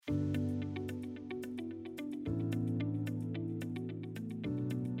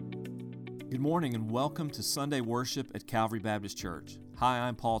Good morning and welcome to Sunday worship at Calvary Baptist Church. Hi,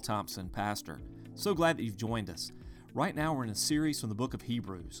 I'm Paul Thompson, pastor. So glad that you've joined us. Right now we're in a series from the book of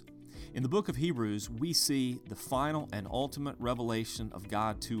Hebrews. In the book of Hebrews, we see the final and ultimate revelation of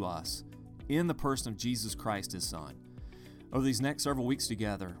God to us in the person of Jesus Christ, His Son. Over these next several weeks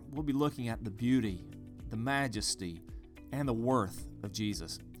together, we'll be looking at the beauty, the majesty, and the worth of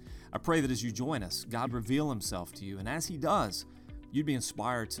Jesus. I pray that as you join us, God reveal Himself to you, and as He does, you'd be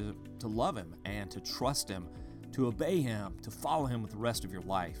inspired to love Him and to trust Him, to obey Him, to follow Him with the rest of your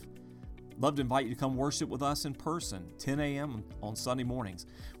life. I'd love to invite you to come worship with us in person, 10 a.m. on Sunday mornings.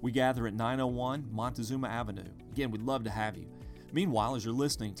 We gather at 901 Montezuma Avenue. Again, we'd love to have you. Meanwhile, as you're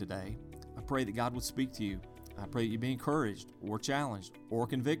listening today, I pray that God would speak to you. I pray that you be encouraged or challenged or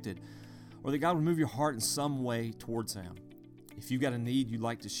convicted, or that God would move your heart in some way towards Him. If you've got a need you'd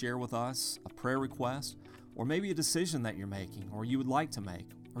like to share with us, a prayer request, or maybe a decision that you're making or you would like to make,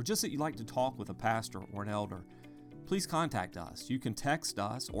 or just that you'd like to talk with a pastor or an elder, please contact us. You can text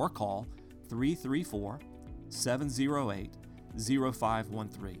us or call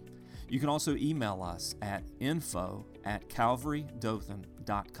 334-708-0513. You can also email us at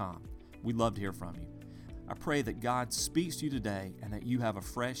info@calvarydothan.com. We'd love to hear from you. I pray that God speaks to you today and that you have a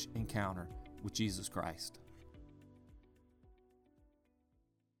fresh encounter with Jesus Christ.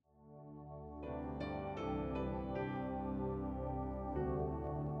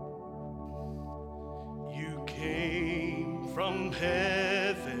 You came from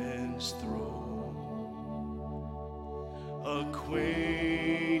heaven's throne,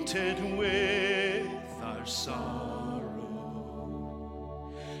 acquainted with our sorrow,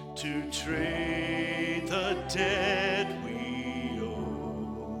 to trade the debt we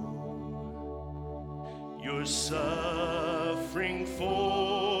owe. Your suffering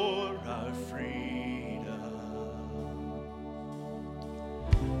for our freedom.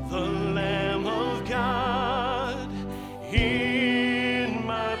 The Lamb of God in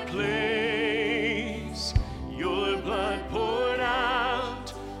my place, your blood poured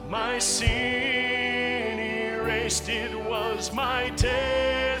out, my sin erased. It was my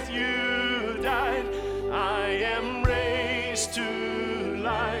death, you died, I am raised to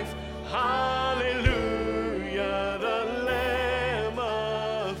life. Hallelujah, the Lamb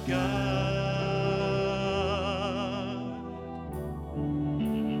of God.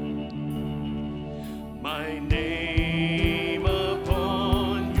 My name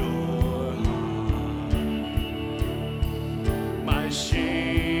upon your heart, my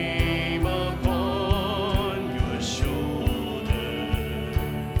shame upon your shoulders,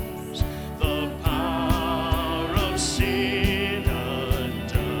 the power of sin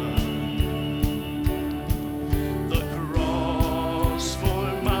undone, the cross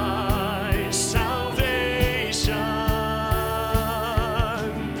for my salvation,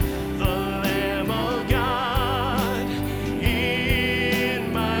 the Lamb of God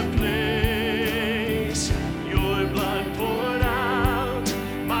in my place, your blood poured out,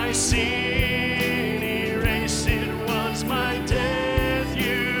 my sin erased. It was my death,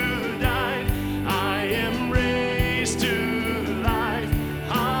 you died, I am raised to life.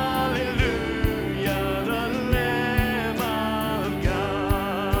 Hallelujah, the Lamb of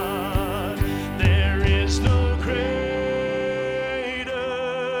God. There is no greater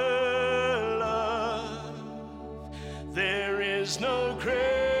love. There is no greater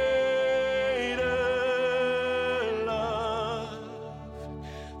love.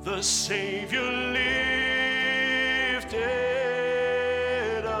 The Savior lifted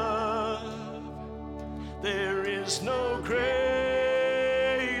up. There is no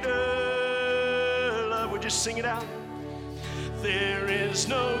greater love. Would you sing it out? There is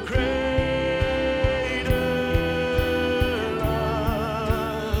no greater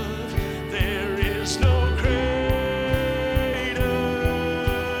love. There is no greater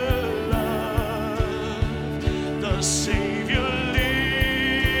love. The Savior lifted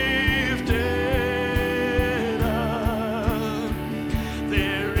up.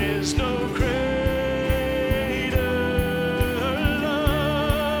 There is no greater love.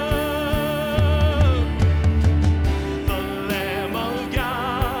 The Lamb of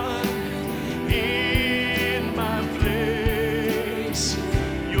God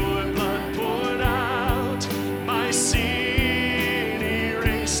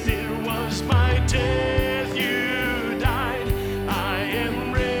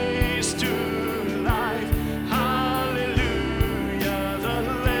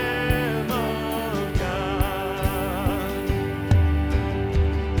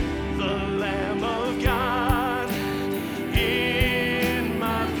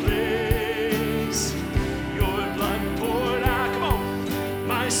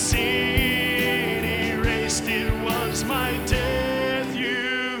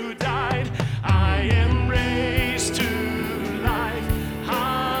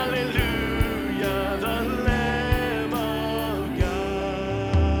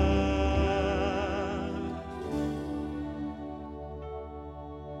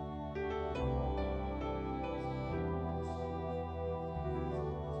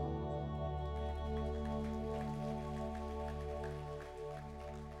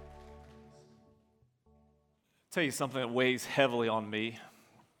Tell you something that weighs heavily on me,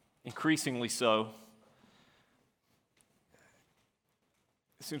 increasingly so.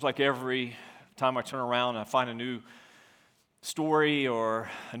 It seems like every time I turn around, I find a new story or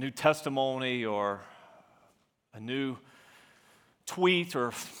a new testimony or a new tweet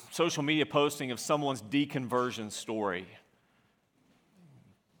or social media posting of someone's deconversion story.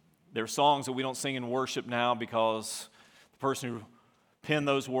 There are songs that we don't sing in worship now because the person who penned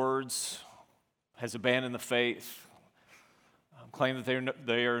those words has abandoned the faith, claimed that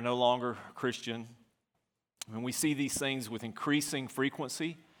they are no longer Christian. I mean, we see these things with increasing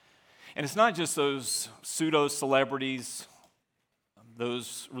frequency. And it's not just those pseudo-celebrities,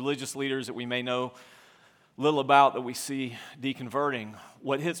 those religious leaders that we may know little about that we see deconverting.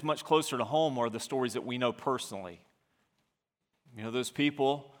 What hits much closer to home are the stories that we know personally. You know, those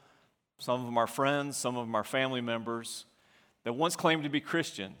people, some of them are friends, some of them are family members, that once claimed to be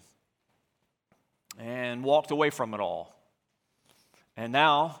Christian and walked away from it all. And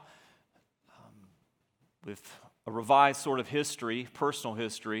now, with a revised sort of history, personal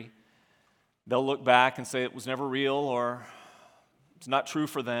history, they'll look back and say it was never real, or it's not true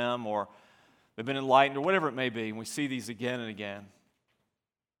for them, or they've been enlightened, or whatever it may be. And we see these again and again.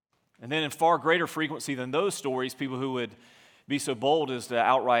 And then in far greater frequency than those stories, people who would be so bold as to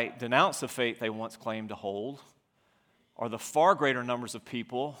outright denounce the faith they once claimed to hold are the far greater numbers of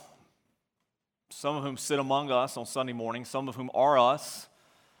people, some of whom sit among us on Sunday morning, some of whom are us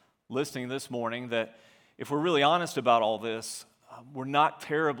listening this morning, that if we're really honest about all this, we're not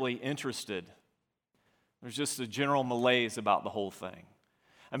terribly interested. There's just a general malaise about the whole thing.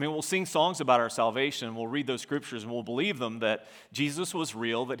 I mean, we'll sing songs about our salvation, we'll read those scriptures, and we'll believe them that Jesus was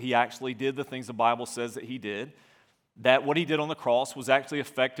real, that he actually did the things the Bible says that he did, that what he did on the cross was actually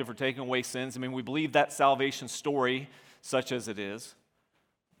effective for taking away sins. I mean, we believe that salvation story, such as it is.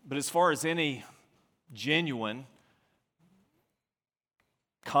 But as far as any genuine,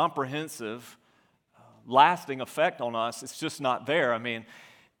 comprehensive, lasting effect on us, it's just not there. I mean,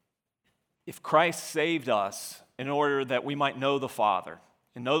 if Christ saved us in order that we might know the Father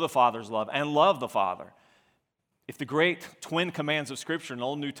and know the Father's love and love the Father, if the great twin commands of Scripture in the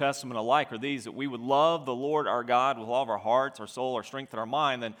Old and New Testament alike are these, that we would love the Lord our God with all of our hearts, our soul, our strength, and our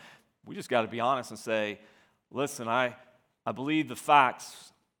mind, then we just got to be honest and say, listen, I believe the facts,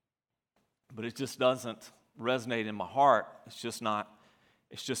 but it just doesn't resonate in my heart. It's just not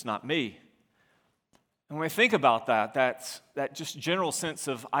me. And when I think about that just general sense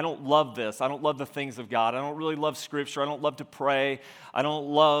of, I don't love this, I don't love the things of God, I don't really love Scripture, I don't love to pray, I don't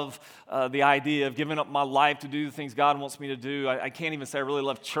love the idea of giving up my life to do the things God wants me to do, I can't even say I really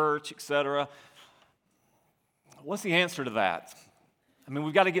love church, etc. What's the answer to that? I mean,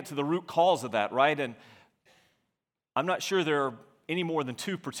 we've got to get to the root cause of that, right? And I'm not sure there are any more than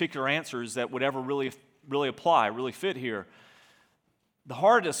two particular answers that would ever really apply, really fit here. The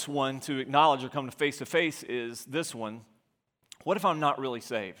hardest one to acknowledge or come to face is this one. What if I'm not really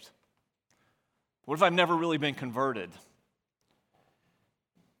saved? What if I've never really been converted?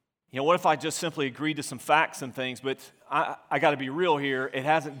 You know, what if I just simply agreed to some facts and things, but I got to be real here, it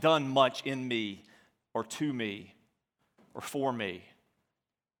hasn't done much in me or to me or for me.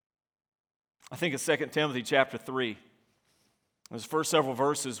 I think it's 2 Timothy chapter 3. There's the first several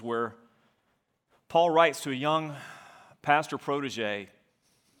verses where Paul writes to a young pastor protege,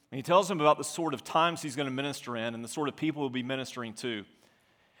 and he tells him about the sort of times he's going to minister in and the sort of people he'll be ministering to.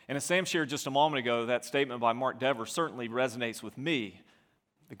 And as Sam shared just a moment ago, that statement by Mark Dever certainly resonates with me,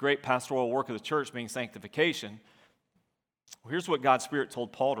 the great pastoral work of the church being sanctification. Well, here's what God's Spirit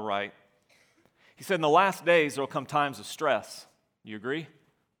told Paul to write. He said, in the last days there will come times of stress. You agree?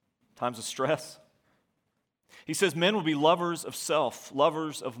 Times of stress. He says, men will be lovers of self,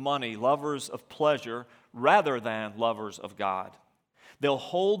 lovers of money, lovers of pleasure, rather than lovers of God. They'll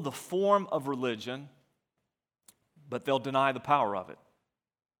hold the form of religion, but they'll deny the power of it.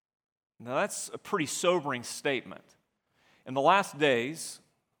 Now, that's a pretty sobering statement. In the last days,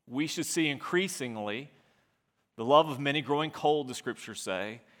 we should see increasingly the love of many growing cold, the Scriptures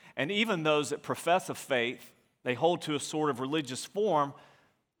say, and even those that profess a faith, they hold to a sort of religious form,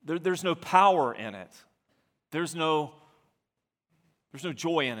 there's no power in it. There's no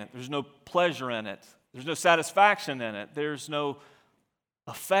joy in it. There's no pleasure in it. There's no satisfaction in it. There's no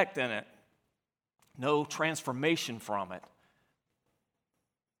effect in it. No transformation from it.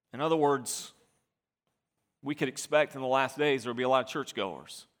 In other words, we could expect in the last days there will be a lot of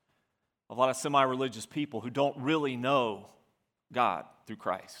churchgoers, a lot of semi-religious people who don't really know God through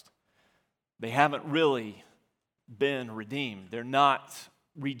Christ. They haven't really been redeemed. They're not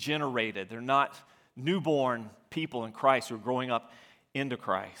regenerated. They're not newborn people in Christ who are growing up into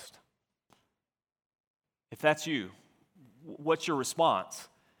Christ. If that's you, what's your response?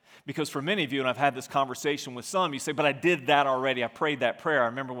 Because for many of you, and I've had this conversation with some, you say, but I did that already. I prayed that prayer. I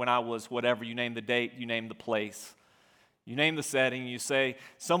remember when I was whatever, you name the date, you name the place. You name the setting, you say,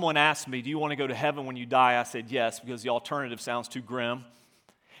 someone asked me, do you want to go to heaven when you die? I said yes, because the alternative sounds too grim.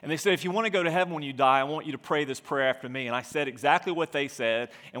 And they said, if you want to go to heaven when you die, I want you to pray this prayer after me. And I said exactly what they said.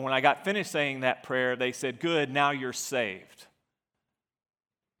 And when I got finished saying that prayer, they said, good, now you're saved.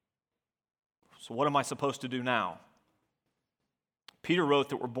 So what am I supposed to do now? Peter wrote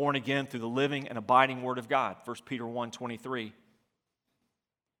that we're born again through the living and abiding Word of God, 1 Peter 1:23.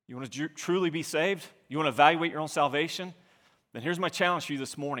 You want to truly be saved? You want to evaluate your own salvation? Then here's my challenge for you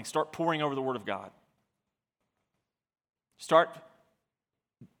this morning. Start poring over the Word of God. Start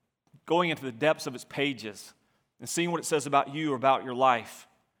going into the depths of its pages and seeing what it says about you or about your life.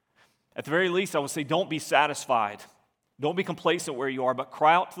 At the very least, I would say don't be satisfied. Don't be complacent where you are, but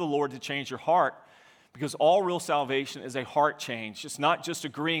cry out to the Lord to change your heart, because all real salvation is a heart change. It's not just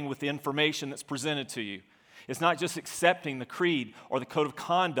agreeing with the information that's presented to you. It's not just accepting the creed or the code of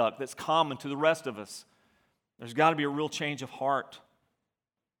conduct that's common to the rest of us. There's got to be a real change of heart.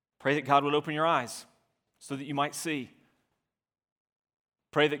 Pray that God would open your eyes so that you might see.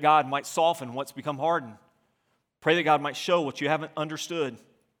 Pray that God might soften what's become hardened. Pray that God might show what you haven't understood.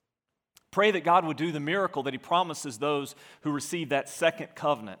 Pray that God would do the miracle that He promises those who receive that second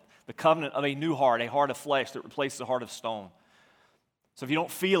covenant, the covenant of a new heart, a heart of flesh that replaces a heart of stone. So if you don't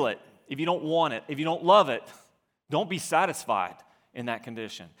feel it, if you don't want it, if you don't love it, don't be satisfied in that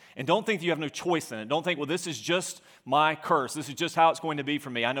condition. And don't think you have no choice in it. Don't think, well, this is just my curse. This is just how it's going to be for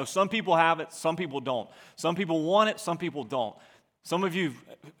me. I know some people have it, some people don't. Some people want it, some people don't. Some of you,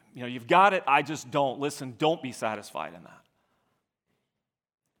 you've got it, I just don't. Listen, don't be satisfied in that.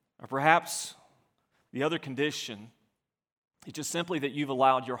 Or perhaps the other condition is just simply that you've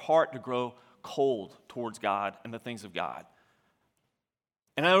allowed your heart to grow cold towards God and the things of God.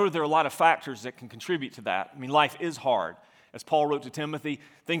 And I know there are a lot of factors that can contribute to that. I mean, life is hard. As Paul wrote to Timothy,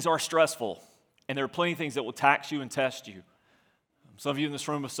 things are stressful, and there are plenty of things that will tax you and test you. Some of you in this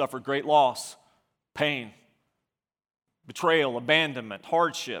room have suffered great loss, pain, betrayal, abandonment,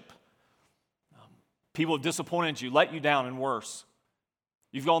 hardship. People have disappointed you, let you down, and worse.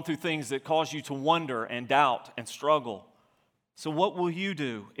 You've gone through things that cause you to wonder and doubt and struggle. So what will you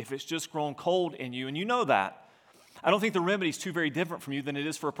do if it's just grown cold in you? And you know that. I don't think the remedy is too very different from you than it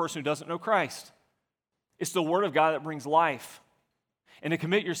is for a person who doesn't know Christ. It's the Word of God that brings life. And to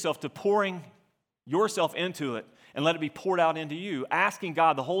commit yourself to pouring yourself into it and let it be poured out into you, asking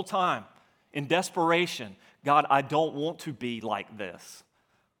God the whole time in desperation, God, I don't want to be like this.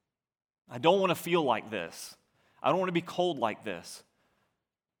 I don't want to feel like this. I don't want to be cold like this.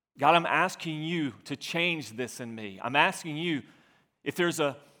 God, I'm asking you to change this in me. I'm asking you, if there's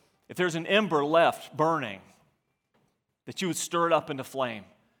an ember left burning, that you would stir it up into flame.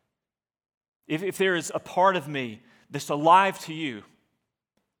 If there is a part of me that's alive to you,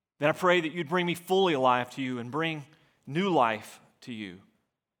 then I pray that you'd bring me fully alive to you and bring new life to you.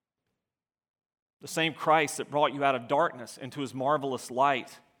 The same Christ that brought you out of darkness into His marvelous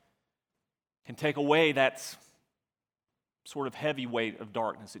light can take away that sort of heavy weight of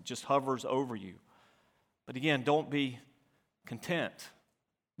darkness. It just hovers over you. But again, don't be content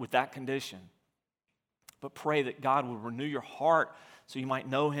with that condition, but pray that God will renew your heart so you might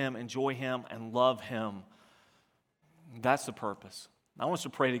know Him, enjoy Him, and love Him. That's the purpose. I want us to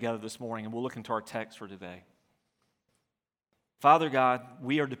pray together this morning, and we'll look into our text for today. Father God,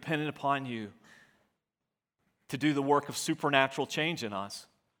 we are dependent upon you to do the work of supernatural change in us.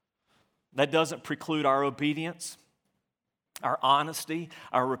 That doesn't preclude our obedience, our honesty,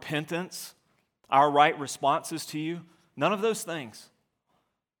 our repentance, our right responses to you. None of those things.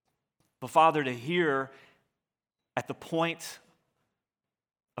 But Father, to hear at the point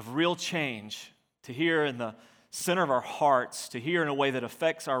of real change, to hear in the center of our hearts, to hear in a way that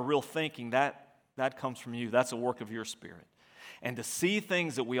affects our real thinking, that comes from you. That's a work of your Spirit. And to see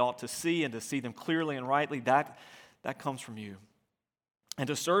things that we ought to see and to see them clearly and rightly, that comes from you. And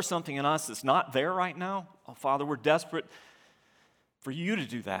to stir something in us that's not there right now, oh Father, we're desperate for you to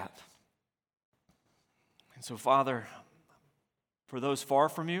do that. And so, Father, for those far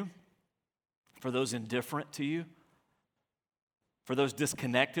from you, for those indifferent to you, for those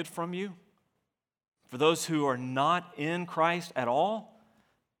disconnected from you, for those who are not in Christ at all,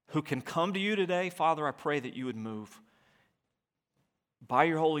 who can come to you today, Father, I pray that you would move. By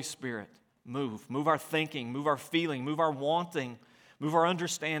your Holy Spirit, move. Move our thinking, move our feeling, move our wanting, move our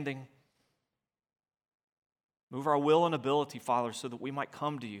understanding. Move our will and ability, Father, so that we might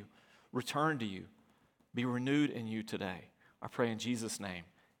come to you, return to you, be renewed in you today. I pray in Jesus' name,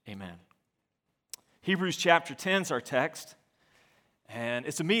 amen. Hebrews chapter 10 is our text, and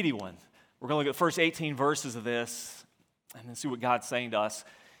it's a meaty one. We're going to look at the first 18 verses of this and then see what God's saying to us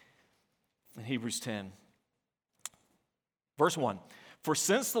in Hebrews 10. Verse 1, "For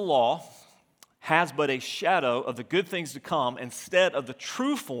since the law has but a shadow of the good things to come instead of the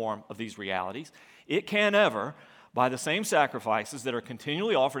true form of these realities, it can never, by the same sacrifices that are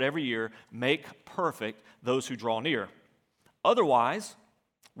continually offered every year, make perfect those who draw near. Otherwise,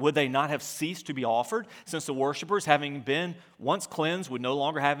 would they not have ceased to be offered, since the worshipers, having been once cleansed, would no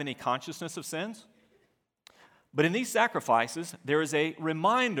longer have any consciousness of sins? But in these sacrifices, there is a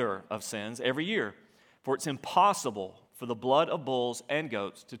reminder of sins every year, for it's impossible for the blood of bulls and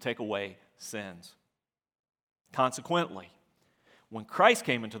goats to take away sins. Consequently, when Christ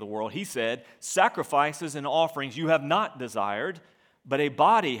came into the world, he said, 'Sacrifices and offerings you have not desired, but a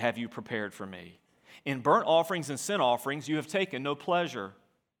body have you prepared for me. In burnt offerings and sin offerings you have taken no pleasure.'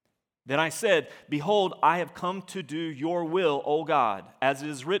 Then I said, 'Behold, I have come to do your will, O God, as it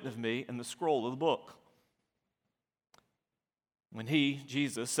is written of me in the scroll of the book.' When he,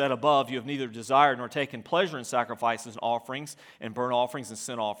 Jesus, said above, 'You have neither desired nor taken pleasure in sacrifices and offerings and burnt offerings and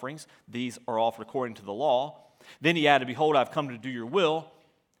sin offerings, these are offered according to the law,' then he added, 'Behold, I have come to do your will,'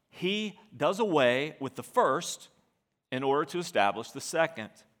 he does away with the first in order to establish the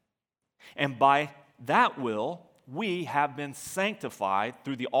second. And by that will, we have been sanctified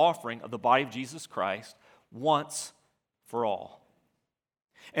through the offering of the body of Jesus Christ once for all.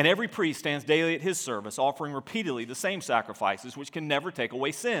 And every priest stands daily at his service, offering repeatedly the same sacrifices, which can never take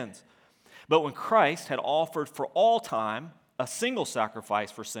away sins. But when Christ had offered for all time a single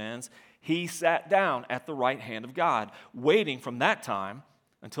sacrifice for sins, he sat down at the right hand of God, waiting from that time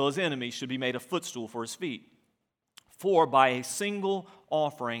until his enemies should be made a footstool for his feet. For by a single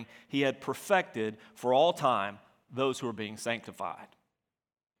offering he had perfected for all time those who are being sanctified.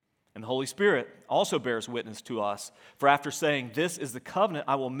 And the Holy Spirit also bears witness to us. For after saying, 'This is the covenant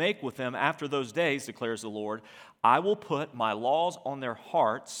I will make with them after those days,' declares the Lord, 'I will put my laws on their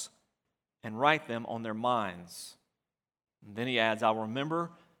hearts and write them on their minds.' And then he adds, 'I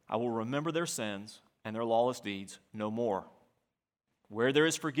will remember their sins and their lawless deeds no more. Where there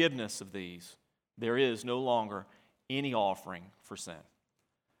is forgiveness of these, there is no longer any offering for sin.'"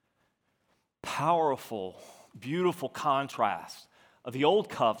 Powerful, beautiful contrast of the Old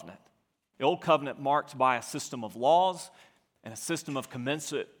Covenant. The Old Covenant marked by a system of laws and a system of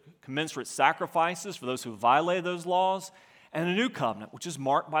commensurate sacrifices for those who violated those laws, and a New Covenant, which is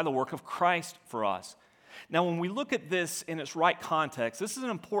marked by the work of Christ for us. Now, when we look at this in its right context, this is an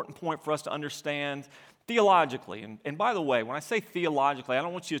important point for us to understand theologically. And by the way, when I say theologically, I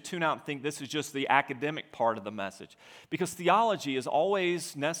don't want you to tune out and think this is just the academic part of the message, because theology is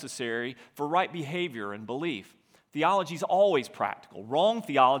always necessary for right behavior and belief. Theology is always practical. Wrong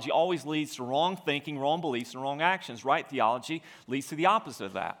theology always leads to wrong thinking, wrong beliefs, and wrong actions. Right theology leads to the opposite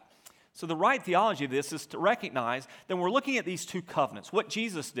of that. So the right theology of this is to recognize that we're looking at these two covenants. What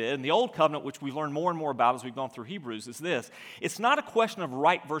Jesus did in the Old Covenant, which we've learned more and more about as we've gone through Hebrews, is this. It's not a question of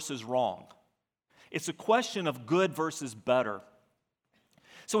right versus wrong. It's a question of good versus better.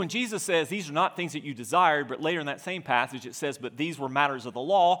 So when Jesus says, "These are not things that you desired," but later in that same passage it says, "But these were matters of the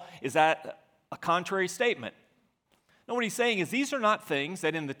law," is that a contrary statement? No, what he's saying is these are not things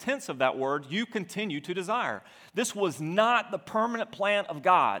that in the tense of that word you continue to desire. This was not the permanent plan of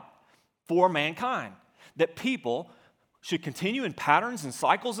God for mankind, that people should continue in patterns and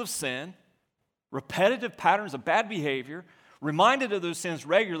cycles of sin, repetitive patterns of bad behavior, reminded of those sins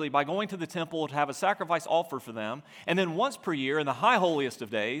regularly by going to the temple to have a sacrifice offered for them, and then once per year in the high holiest of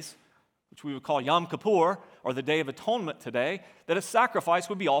days, which we would call Yom Kippur, or the Day of Atonement today, that a sacrifice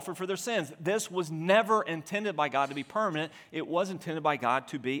would be offered for their sins. This was never intended by God to be permanent. It was intended by God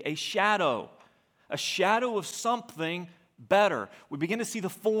to be a shadow of something better. We begin to see the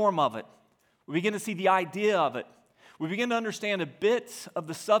form of it. We begin to see the idea of it. We begin to understand a bit of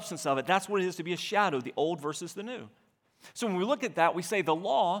the substance of it. That's what it is to be a shadow, the old versus the new. So when we look at that, we say the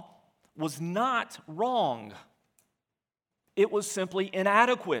law was not wrong. It was simply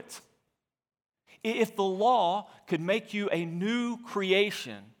inadequate. If the law could make you a new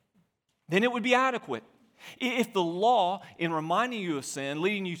creation, then it would be adequate. If the law, in reminding you of sin,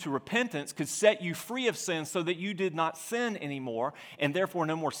 leading you to repentance, could set you free of sin so that you did not sin anymore, and therefore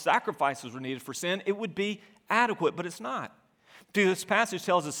no more sacrifices were needed for sin, it would be adequate, but it's not. This passage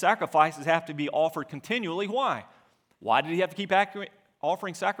tells us sacrifices have to be offered continually. Why? Why did he have to keep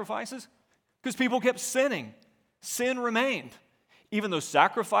offering sacrifices? Because people kept sinning. Sin remained. Even though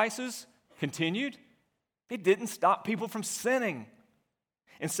sacrifices continued, it didn't stop people from sinning.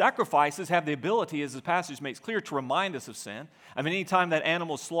 And sacrifices have the ability, as the passage makes clear, to remind us of sin. I mean, anytime that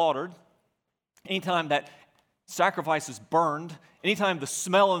animal is slaughtered, anytime that sacrifice is burned, anytime the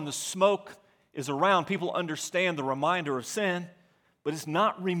smell and the smoke is around, people understand the reminder of sin, but it's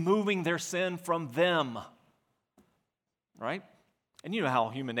not removing their sin from them, right? And you know how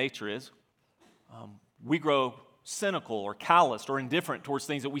human nature is. We grow cynical or calloused or indifferent towards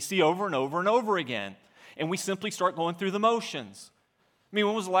things that we see over and over and over again, and we simply start going through the motions. I mean,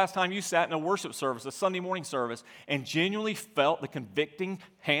 when was the last time you sat in a worship service, a Sunday morning service, and genuinely felt the convicting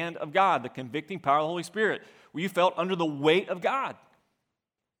hand of God, the convicting power of the Holy Spirit, where you felt under the weight of God?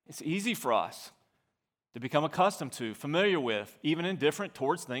 It's easy for us to become accustomed to, familiar with, even indifferent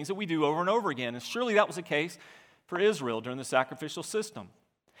towards things that we do over and over again. And surely that was the case for Israel during the sacrificial system.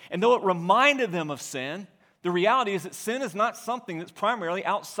 And though it reminded them of sin, the reality is that sin is not something that's primarily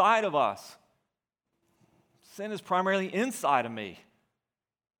outside of us. Sin is primarily inside of me.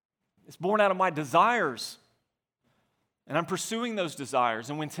 It's born out of my desires. And I'm pursuing those desires.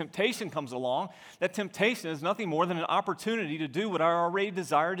 And when temptation comes along, that temptation is nothing more than an opportunity to do what I already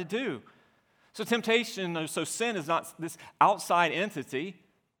desire to do. So sin is not this outside entity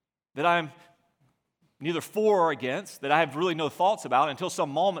that I'm neither for or against, that I have really no thoughts about until some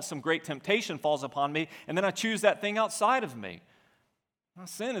moment, some great temptation falls upon me, and then I choose that thing outside of me. Now,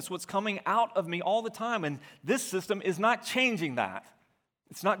 sin is what's coming out of me all the time, and this system is not changing that.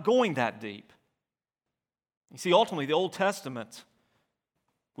 It's not going that deep. You see, ultimately, the Old Testament,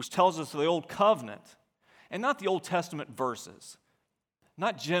 which tells us of the Old Covenant, and not the Old Testament verses,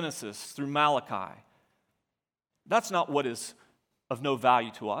 not Genesis through Malachi, that's not what is of no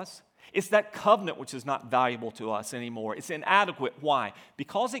value to us. It's that covenant which is not valuable to us anymore. It's inadequate. Why?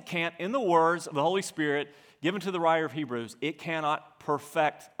 Because it can't, in the words of the Holy Spirit given to the writer of Hebrews, it cannot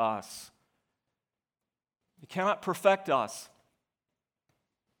perfect us. It cannot perfect us.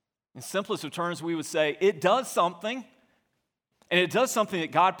 In simplest of terms, we would say it does something, and it does something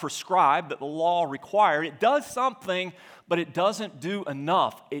that God prescribed, that the law required. It does something, but it doesn't do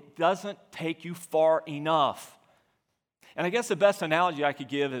enough. It doesn't take you far enough. And I guess the best analogy I could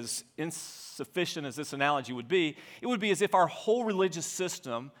give, as insufficient as this analogy would be, it would be as if our whole religious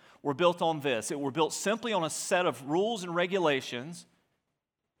system were built on this. It were built simply on a set of rules and regulations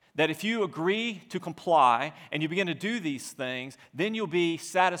that if you agree to comply and you begin to do these things, then you'll be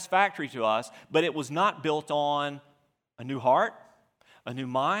satisfactory to us. But it was not built on a new heart, a new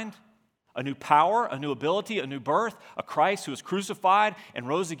mind, a new power, a new ability, a new birth, a Christ who was crucified and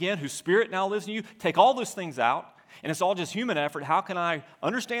rose again, whose spirit now lives in you. Take all those things out, and it's all just human effort. How can I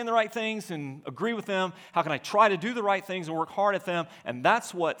understand the right things and agree with them? How can I try to do the right things and work hard at them? And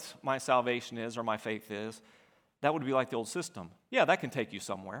that's what my salvation is, or my faith is. That would be like the old system. Yeah, that can take you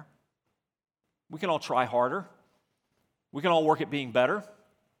somewhere. We can all try harder. We can all work at being better.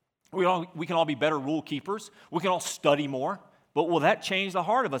 We can all be better rule keepers. We can all study more. But will that change the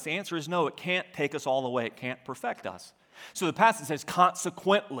heart of us? The answer is no. It can't take us all the way. It can't perfect us. So the passage says,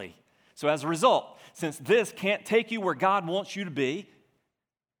 consequently. So as a result, since this can't take you where God wants you to be,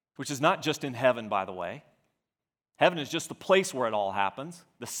 which is not just in heaven, by the way. Heaven is just the place where it all happens,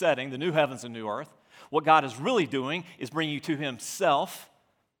 the setting, the new heavens and new earth. What God is really doing is bringing you to Himself.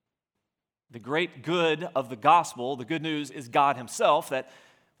 The great good of the gospel, the good news, is God Himself, that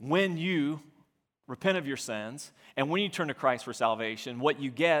when you repent of your sins and when you turn to Christ for salvation, what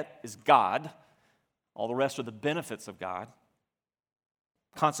you get is God. All the rest are the benefits of God.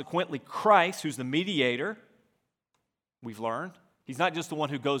 Consequently, Christ, who's the mediator, we've learned, He's not just the one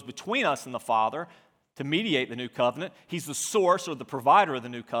who goes between us and the Father to mediate the new covenant. He's the source or the provider of the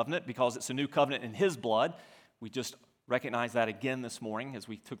new covenant because it's a new covenant in His blood. We just recognized that again this morning as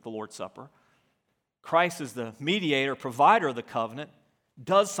we took the Lord's Supper. Christ is the mediator, provider of the covenant,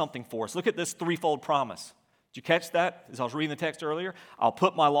 does something for us. Look at this threefold promise. Did you catch that as I was reading the text earlier? I'll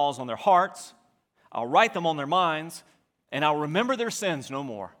put my laws on their hearts, I'll write them on their minds, and I'll remember their sins no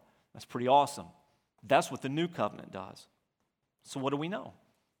more. That's pretty awesome. That's what the new covenant does. So what do we know?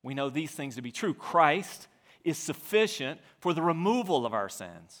 We know these things to be true. Christ is sufficient for the removal of our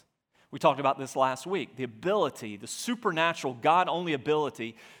sins. We talked about this last week. The ability, the supernatural, God-only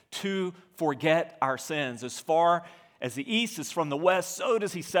ability to forget our sins. As far as the east is from the west, so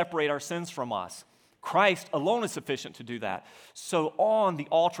does He separate our sins from us. Christ alone is sufficient to do that. So on the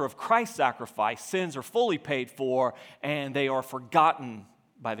altar of Christ's sacrifice, sins are fully paid for, and they are forgotten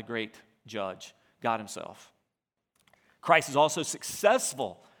by the great judge, God Himself. Christ is also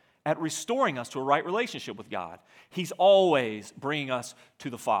successful at restoring us to a right relationship with God. He's always bringing us to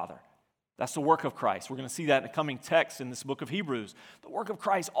the Father. That's the work of Christ. We're going to see that in the coming text in this book of Hebrews. The work of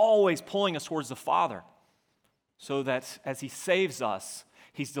Christ always pulling us towards the Father, so that as He saves us,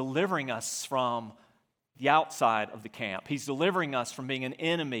 He's delivering us from the outside of the camp. He's delivering us from being an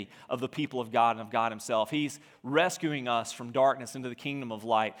enemy of the people of God and of God himself. He's rescuing us from darkness into the kingdom of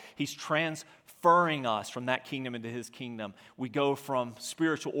light. He's transferring us from that kingdom into his kingdom. We go from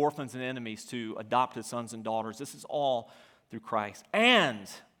spiritual orphans and enemies to adopted sons and daughters. This is all through Christ. And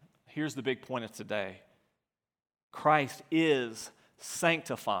here's the big point of today. Christ is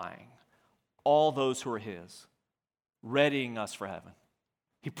sanctifying all those who are his, readying us for heaven.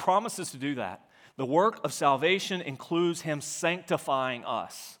 He promises to do that. The work of salvation includes him sanctifying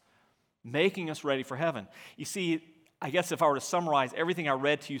us, making us ready for heaven. You see, I guess if I were to summarize everything I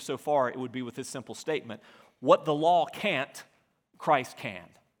read to you so far, it would be with this simple statement. What the law can't, Christ can.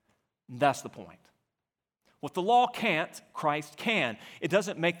 That's the point. What the law can't, Christ can. It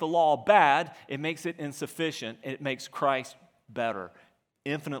doesn't make the law bad. It makes it insufficient. It makes Christ better,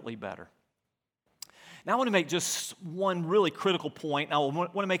 infinitely better. Now I want to make just one really critical point. Now I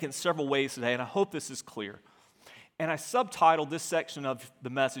want to make it in several ways today, and I hope this is clear. And I subtitled this section of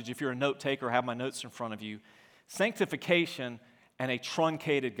the message, if you're a note taker or have my notes in front of you, Sanctification and a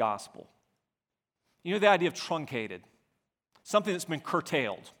Truncated Gospel. You know the idea of truncated? Something that's been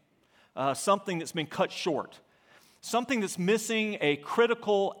curtailed, something that's been cut short, something that's missing a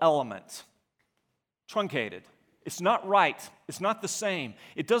critical element. Truncated. It's not right. It's not the same.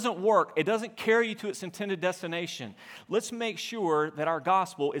 It doesn't work. It doesn't carry you to its intended destination. Let's make sure that our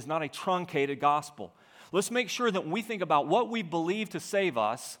gospel is not a truncated gospel. Let's make sure that when we think about what we believe to save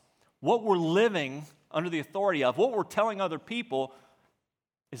us, what we're living under the authority of, what we're telling other people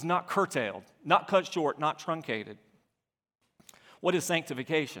is not curtailed, not cut short, not truncated. What is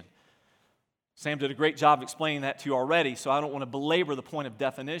sanctification? Sam did a great job explaining that to you already, so I don't want to belabor the point of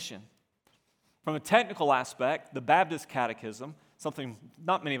definition. From a technical aspect, the Baptist Catechism, something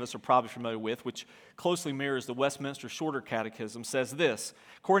not many of us are probably familiar with, which closely mirrors the Westminster Shorter Catechism, says this.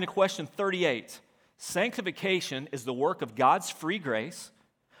 According to question 38, sanctification is the work of God's free grace,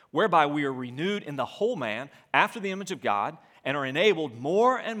 whereby we are renewed in the whole man after the image of God and are enabled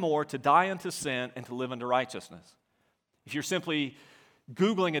more and more to die unto sin and to live unto righteousness. If you're simply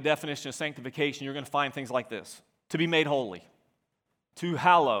Googling a definition of sanctification, you're going to find things like this. To be made holy, to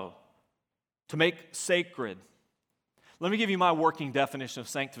hallow, to make sacred. Let me give you my working definition of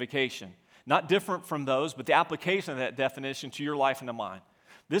sanctification. Not different from those, but the application of that definition to your life and to mine.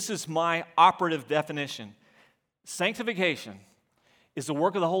 This is my operative definition. Sanctification is the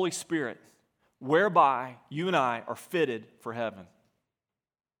work of the Holy Spirit whereby you and I are fitted for heaven.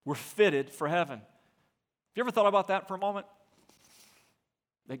 We're fitted for heaven. Have you ever thought about that for a moment?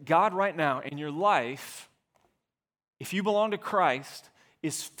 That God right now in your life, if you belong to Christ,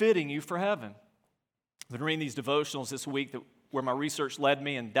 is fitting you for heaven. I've been reading these devotionals this week where my research led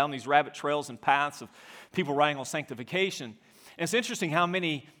me and down these rabbit trails and paths of people writing on sanctification. And it's interesting how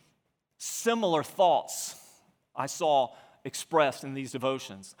many similar thoughts I saw expressed in these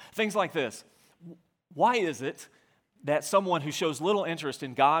devotions. Things like this. Why is it that someone who shows little interest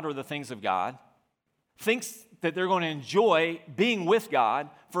in God or the things of God thinks that they're going to enjoy being with God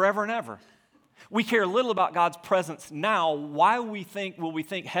forever and ever? We care little about God's presence now. Why will we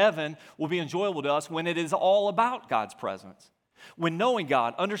think heaven will be enjoyable to us when it is all about God's presence? When knowing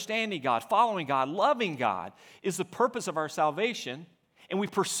God, understanding God, following God, loving God is the purpose of our salvation, and we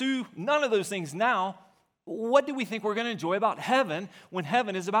pursue none of those things now, what do we think we're going to enjoy about heaven when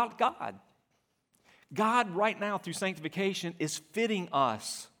heaven is about God? God right now through sanctification is fitting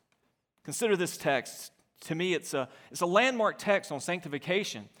us. Consider this text. To me, it's a landmark text on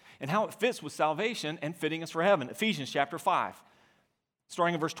sanctification and how it fits with salvation and fitting us for heaven. Ephesians chapter 5,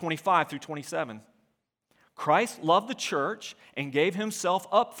 starting in verse 25 through 27. Christ loved the church and gave himself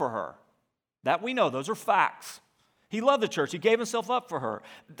up for her. That we know, those are facts. He loved the church. He gave himself up for her,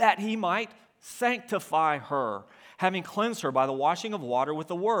 that he might sanctify her, having cleansed her by the washing of water with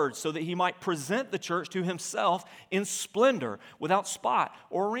the word, so that he might present the church to himself in splendor, without spot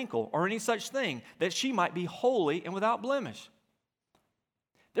or wrinkle or any such thing, that she might be holy and without blemish.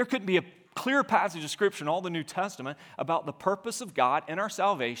 There couldn't be a clear passage of Scripture in all the New Testament about the purpose of God and our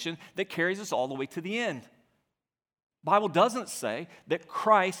salvation that carries us all the way to the end. The Bible doesn't say that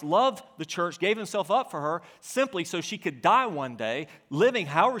Christ loved the church, gave himself up for her simply so she could die one day, living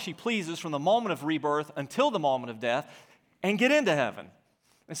however she pleases from the moment of rebirth until the moment of death, and get into heaven.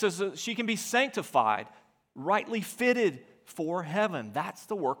 It says that she can be sanctified, rightly fitted for heaven. That's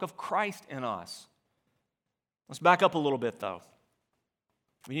the work of Christ in us. Let's back up a little bit, though.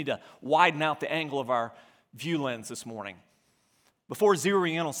 We need to widen out the angle of our view lens this morning. Before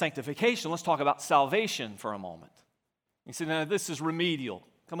zeroing in on sanctification, let's talk about salvation for a moment. You say, now this is remedial.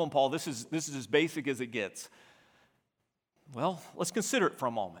 Come on, Paul, this is as basic as it gets. Well, let's consider it for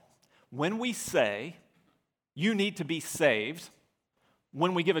a moment. When we say you need to be saved.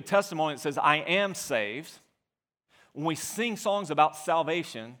 When we give a testimony that says, I am saved, when we sing songs about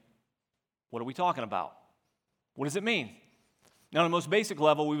salvation, what are we talking about? What does it mean? Now, on the most basic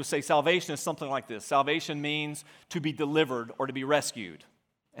level, we would say salvation is something like this. Salvation means to be delivered or to be rescued.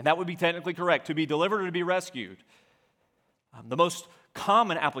 And that would be technically correct, to be delivered or to be rescued. The most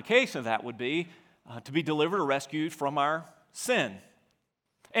common application of that would be to be delivered or rescued from our sin.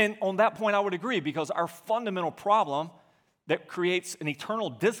 And on that point, I would agree, because our fundamental problem that creates an eternal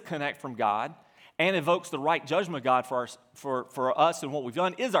disconnect from God and evokes the right judgment of God for us and what we've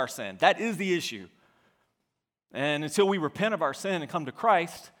done is our sin. That is the issue. And until we repent of our sin and come to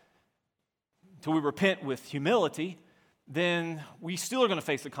Christ, until we repent with humility, then we still are going to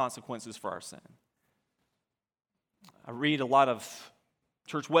face the consequences for our sin. I read a lot of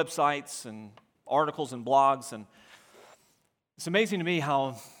church websites and articles and blogs, and it's amazing to me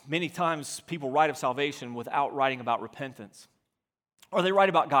how many times people write of salvation without writing about repentance. Or they write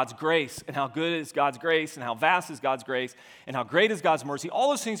about God's grace and how good is God's grace and how vast is God's grace and how great is God's mercy. All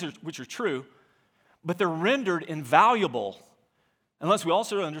those things which are true, but they're rendered invaluable unless we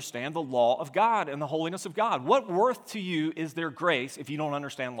also understand the law of God and the holiness of God. What worth to you is their grace if you don't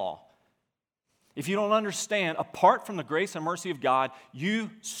understand law? If you don't understand, apart from the grace and mercy of God,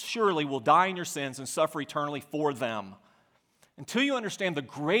 you surely will die in your sins and suffer eternally for them. Until you understand the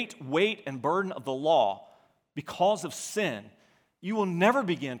great weight and burden of the law because of sin, you will never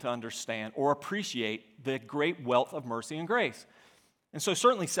begin to understand or appreciate the great wealth of mercy and grace. And so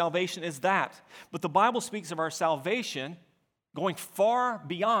certainly salvation is that. But the Bible speaks of our salvation going far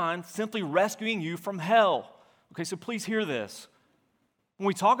beyond simply rescuing you from hell. Okay, so please hear this. When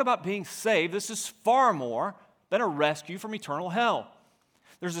we talk about being saved, this is far more than a rescue from eternal hell.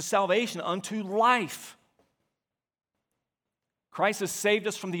 There's a salvation unto life. Christ has saved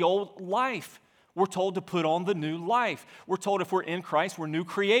us from the old life. We're told to put on the new life. We're told if we're in Christ, we're new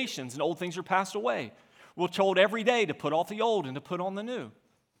creations and old things are passed away. We're told every day to put off the old and to put on the new.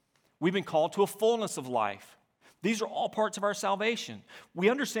 We've been called to a fullness of life. These are all parts of our salvation. We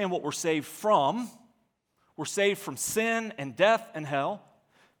understand what we're saved from. We're saved from sin and death and hell.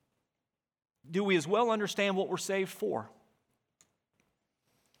 Do we as well understand what we're saved for?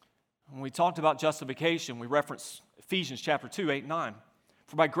 When we talked about justification, we referenced Ephesians chapter 2, 8, 9.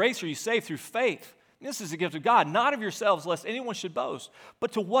 For by grace are you saved through faith. This is a gift of God, not of yourselves, lest anyone should boast.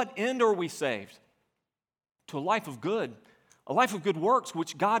 But to what end are we saved? To a life of good works,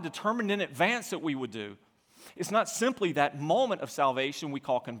 which God determined in advance that we would do. It's not simply that moment of salvation we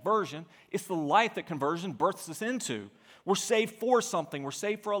call conversion. It's the life that conversion births us into. We're saved for something. We're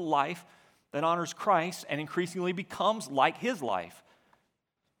saved for a life that honors Christ and increasingly becomes like His life.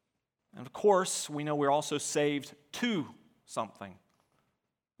 And of course, we know we're also saved to something.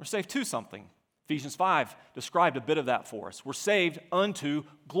 We're saved to something. Ephesians 5 described a bit of that for us. We're saved unto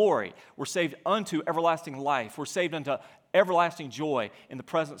glory. We're saved unto everlasting life. We're saved unto everlasting joy in the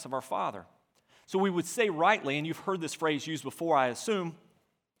presence of our Father. So we would say rightly, and you've heard this phrase used before, I assume,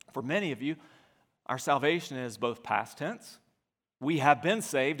 for many of you, our salvation is both past tense. We have been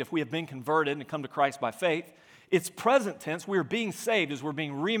saved if we have been converted and come to Christ by faith. It's present tense. We are being saved as we're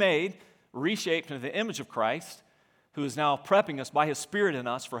being remade, reshaped into the image of Christ, who is now prepping us by His Spirit in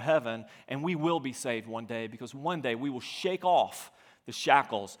us for heaven, and we will be saved one day, because one day we will shake off the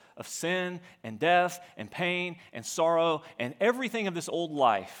shackles of sin and death and pain and sorrow and everything of this old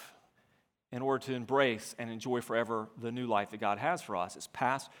life in order to embrace and enjoy forever the new life that God has for us. It's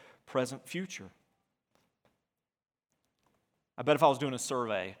past, present, future. I bet if I was doing a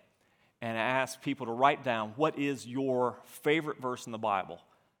survey and I asked people to write down what is your favorite verse in the Bible,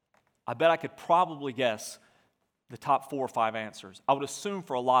 I bet I could probably guess the top 4 or 5 answers. I would assume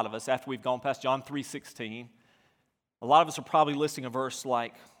for a lot of us, after we've gone past John 3:16, a lot of us are probably listing a verse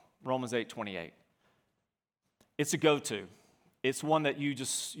like Romans 8:28. It's a go-to. It's one that you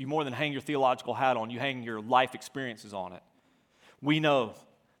more than hang your theological hat on, you hang your life experiences on it. We know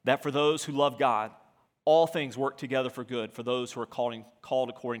that for those who love God, all things work together for good for those who are called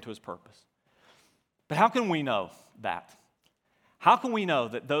according to His purpose. But how can we know that? How can we know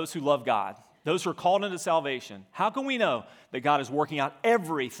that those who love God, those who are called into salvation, how can we know that God is working out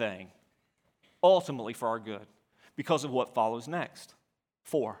everything ultimately for our good? Because of what follows next.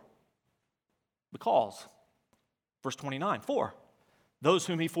 4. Because. Verse 29, 4. Those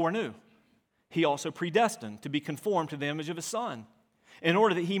whom He foreknew, He also predestined to be conformed to the image of His Son, in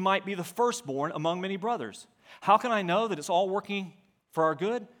order that He might be the firstborn among many brothers. How can I know that it's all working for our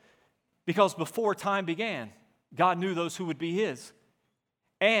good? Because before time began, God knew those who would be His.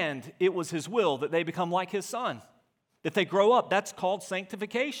 And it was His will that they become like His Son, that they grow up. That's called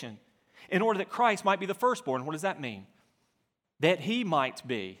sanctification. in order that Christ might be the firstborn. What does that mean? That he might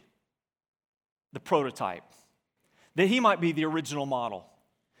be the prototype, that he might be the original model,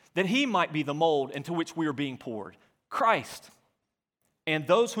 that he might be the mold into which we are being poured. Christ. And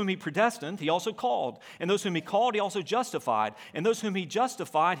those whom he predestined, he also called. And those whom he called, he also justified. And those whom he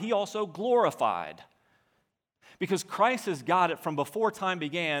justified, he also glorified. Because Christ has got it from before time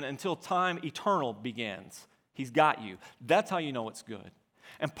began until time eternal begins. He's got you. That's how you know it's good.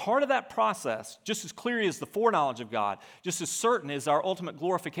 And part of that process, just as clearly as the foreknowledge of God, just as certain as our ultimate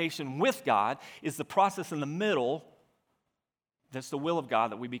glorification with God, is the process in the middle that's the will of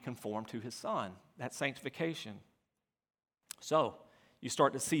God that we be conformed to his Son. That's sanctification. So, you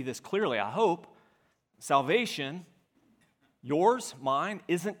start to see this clearly, I hope. Salvation, yours, mine,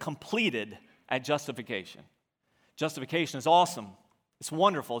 isn't completed at justification. Justification is awesome. It's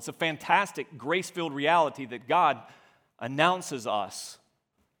wonderful. It's a fantastic, grace-filled reality that God announces us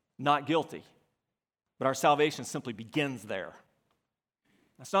not guilty. But our salvation simply begins there.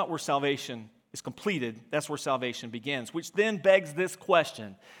 That's not where salvation is completed. That's where salvation begins, which then begs this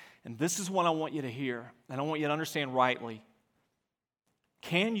question. And this is what I want you to hear, and I want you to understand rightly.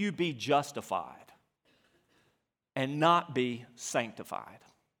 Can you be justified and not be sanctified?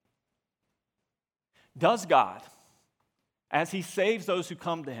 Does God, as he saves those who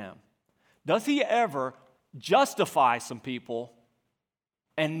come to him, does he ever justify some people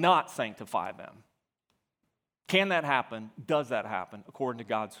and not sanctify them? Can that happen? Does that happen according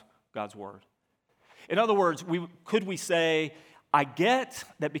to God's word? In other words, could we say, I get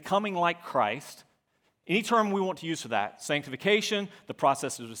that becoming like Christ, any term we want to use for that, sanctification, the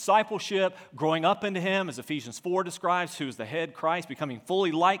process of discipleship, growing up into him, as Ephesians 4 describes, who is the head, Christ, becoming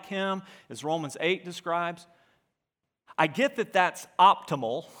fully like him, as Romans 8 describes. I get that that's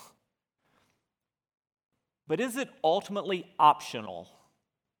optimal, but is it ultimately optional?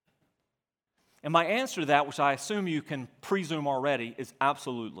 And my answer to that, which I assume you can presume already, is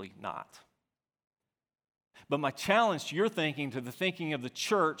absolutely not. But my challenge to your thinking, to the thinking of the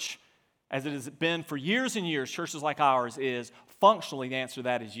church, as it has been for years and years, churches like ours, is functionally the answer to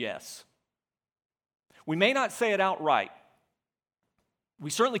that is yes. We may not say it outright. We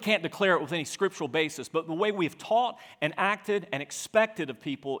certainly can't declare it with any scriptural basis, but the way we've taught and acted and expected of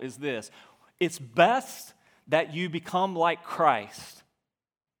people is this. It's best that you become like Christ.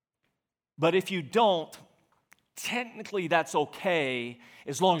 But if you don't, technically that's okay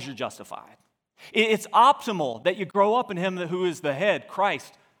as long as you're justified. It's optimal that you grow up in him who is the head,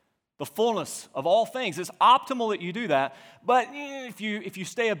 Christ, the fullness of all things. It's optimal that you do that, but if you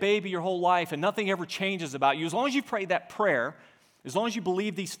stay a baby your whole life and nothing ever changes about you, as long as you pray that prayer, as long as you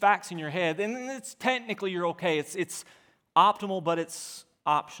believe these facts in your head, then it's technically you're okay. It's optimal, but it's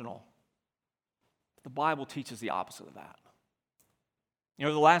optional. The Bible teaches the opposite of that. You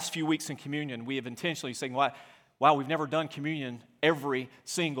know, the last few weeks in communion, we have intentionally saying, wow, we've never done communion every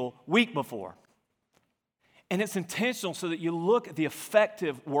single week before. And it's intentional so that you look at the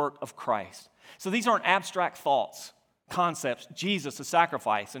effective work of Christ. So these aren't abstract thoughts, concepts. Jesus, the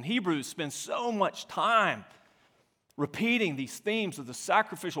sacrifice. And Hebrews spends so much time repeating these themes of the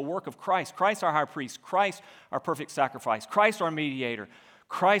sacrificial work of Christ. Christ our high priest, Christ our perfect sacrifice, Christ our mediator,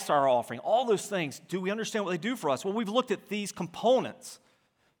 Christ our offering. All those things, do we understand what they do for us? Well, we've looked at these components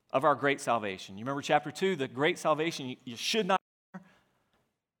of our great salvation. You remember chapter 2, the great salvation you should not.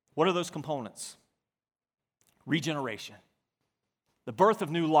 What are those components? Regeneration, the birth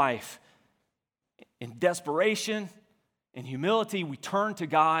of new life. In desperation, in humility, we turn to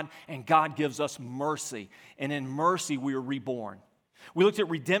God, and God gives us mercy. And in mercy, we are reborn. We looked at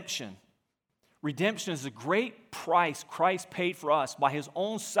redemption. Redemption is a great price Christ paid for us by his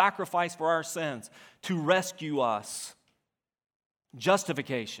own sacrifice for our sins to rescue us.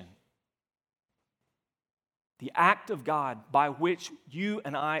 Justification, the act of God by which you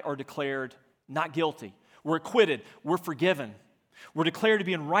and I are declared not guilty. We're acquitted. We're forgiven. We're declared to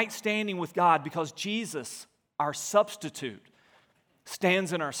be in right standing with God because Jesus, our substitute,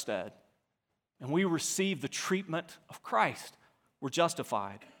 stands in our stead. And we receive the treatment of Christ. We're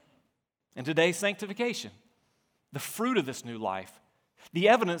justified. And today, sanctification, the fruit of this new life, the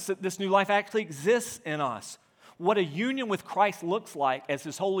evidence that this new life actually exists in us. What a union with Christ looks like as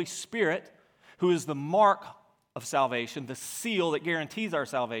his Holy Spirit, who is the mark of salvation, the seal that guarantees our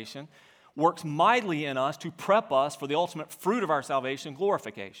salvation, works mightily in us to prep us for the ultimate fruit of our salvation,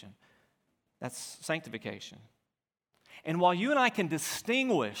 glorification. That's sanctification. And while you and I can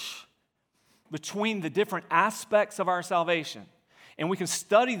distinguish between the different aspects of our salvation, and we can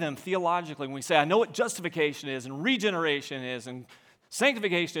study them theologically, when we say, I know what justification is, and regeneration is, and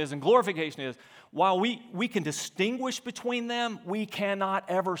sanctification is, and glorification is, while we can distinguish between them, we cannot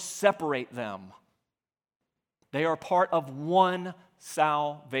ever separate them. They are part of one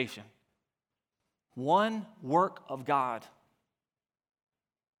salvation, one work of God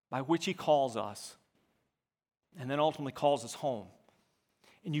by which He calls us and then ultimately calls us home.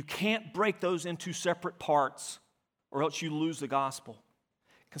 And you can't break those into separate parts or else you lose the gospel.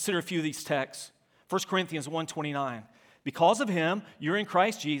 Consider a few of these texts. 1 Corinthians 1:29. Because of Him, you're in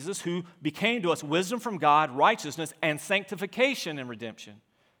Christ Jesus, who became to us wisdom from God, righteousness, and sanctification and redemption.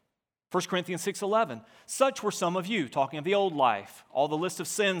 1 Corinthians 6:11. Such were some of you, talking of the old life, all the list of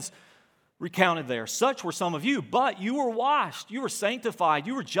sins recounted there. Such were some of you, but you were washed, you were sanctified,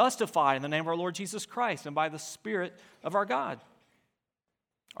 you were justified in the name of our Lord Jesus Christ and by the Spirit of our God.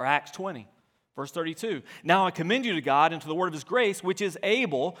 Or Acts 20, verse 32. Now I commend you to God and to the word of His grace, which is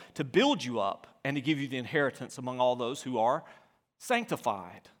able to build you up and to give you the inheritance among all those who are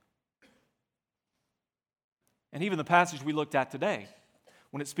sanctified. And even the passage we looked at today,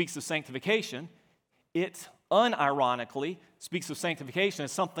 when it speaks of sanctification, it unironically speaks of sanctification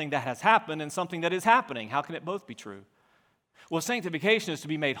as something that has happened and something that is happening. How can it both be true? Well, if sanctification is to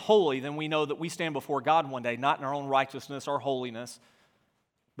be made holy, then we know that we stand before God one day, not in our own righteousness or holiness,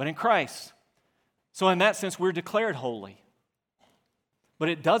 but in Christ. So in that sense, we're declared holy. But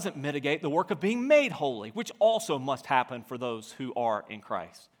it doesn't mitigate the work of being made holy, which also must happen for those who are in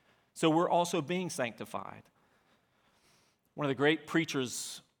Christ. So we're also being sanctified. One of the great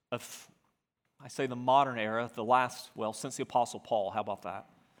preachers of, I say the modern era, since the Apostle Paul, how about that?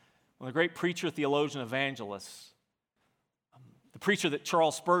 One of the great preacher, theologian, evangelists, the preacher that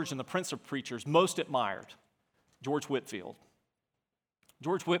Charles Spurgeon, the prince of preachers, most admired, George Whitefield.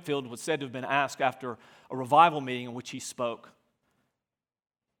 George Whitefield was said to have been asked after a revival meeting in which he spoke,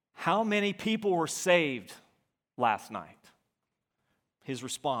 how many people were saved last night? His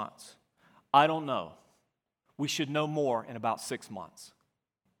response, I don't know. We should know more in about 6 months.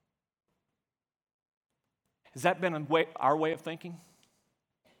 Has that been our way of thinking?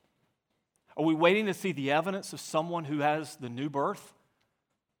 Are we waiting to see the evidence of someone who has the new birth?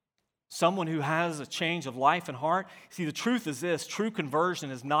 Someone who has a change of life and heart? See, the truth is this: true conversion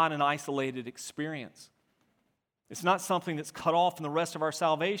is not an isolated experience. It's not something that's cut off from the rest of our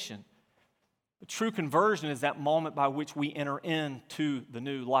salvation. The true conversion is that moment by which we enter into the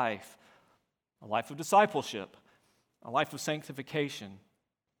new life, a life of discipleship, a life of sanctification.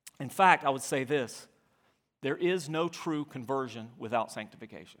 In fact, I would say this: there is no true conversion without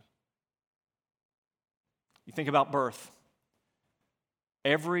sanctification. You think about birth.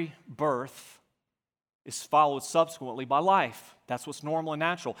 Every birth is followed subsequently by life. That's what's normal and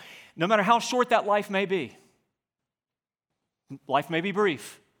natural. No matter how short that life may be. Life may be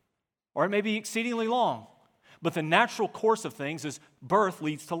brief, or it may be exceedingly long. But the natural course of things is birth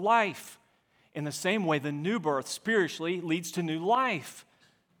leads to life. In the same way, the new birth spiritually leads to new life.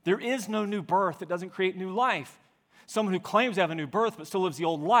 There is no new birth that doesn't create new life. Someone who claims to have a new birth but still lives the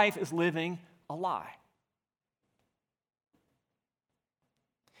old life is living a lie.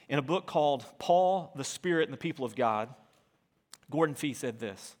 In a book called Paul, the Spirit, and the People of God, Gordon Fee said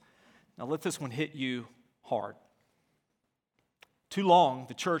this. Now let this one hit you hard. Too long,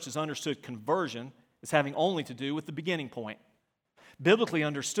 the church has understood conversion as having only to do with the beginning point. Biblically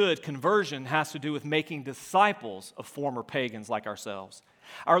understood, conversion has to do with making disciples of former pagans like ourselves.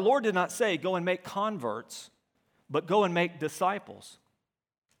 Our Lord did not say, go and make converts, but go and make disciples.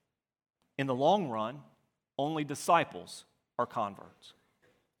 In the long run, only disciples are converts.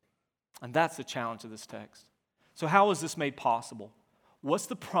 And that's the challenge of this text. So how is this made possible? What's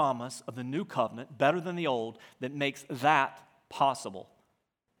the promise of the new covenant, better than the old, that makes that possible?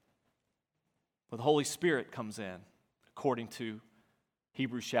 Well, the Holy Spirit comes in, according to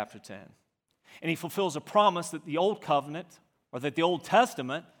Hebrews chapter 10. And He fulfills a promise that the old covenant, or that the Old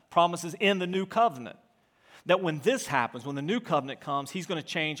Testament promises in the new covenant. That when this happens, when the new covenant comes, He's going to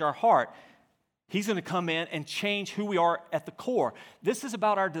change our heart. He's going to come in and change who we are at the core. This is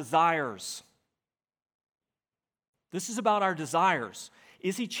about our desires. This is about our desires.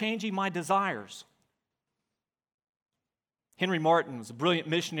 Is He changing my desires? Henry Martin was a brilliant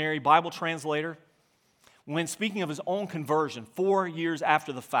missionary, Bible translator. When speaking of his own conversion 4 years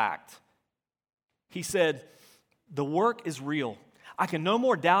after the fact, he said, the work is real. I can no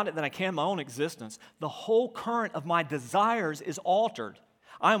more doubt it than I can my own existence. The whole current of my desires is altered.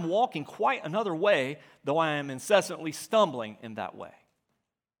 I am walking quite another way, though I am incessantly stumbling in that way.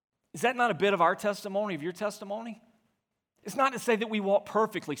 Is that not a bit of our testimony, of your testimony? It's not to say that we walk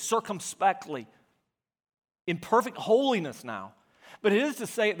perfectly, circumspectly, in perfect holiness now. But it is to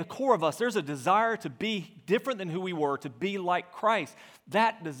say at the core of us, there's a desire to be different than who we were, to be like Christ.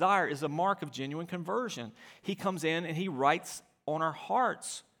 That desire is a mark of genuine conversion. He comes in and he writes on our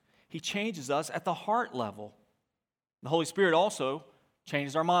hearts. He changes us at the heart level. The Holy Spirit also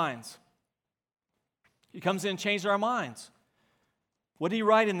changes our minds. He comes in and changes our minds. What did he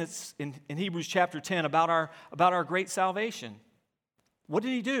write in Hebrews chapter 10 about our great salvation? What did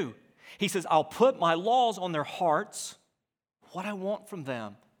he do? He says, I'll put my laws on their hearts, what I want from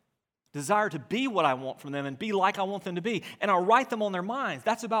them. Desire to be what I want from them and be like I want them to be. And I'll write them on their minds.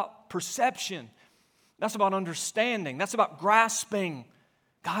 That's about perception. That's about understanding. That's about grasping.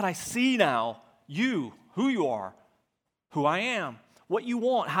 God, I see now you, who you are, who I am, what you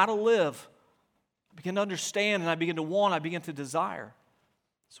want, how to live. I begin to understand and I begin to want, I begin to desire.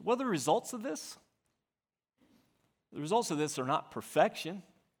 So what are the results of this? The results of this are not perfection,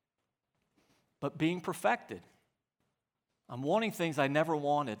 but being perfected. I'm wanting things I never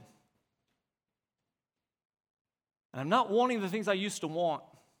wanted. And I'm not wanting the things I used to want.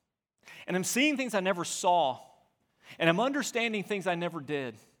 And I'm seeing things I never saw. And I'm understanding things I never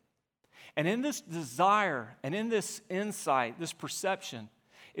did. And in this desire and in this insight, this perception,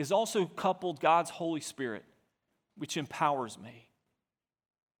 is also coupled God's Holy Spirit, which empowers me.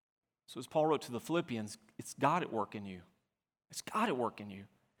 So as Paul wrote to the Philippians, it's God at work in you. It's God at work in you.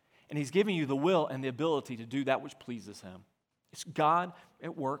 And he's giving you the will and the ability to do that which pleases him. It's God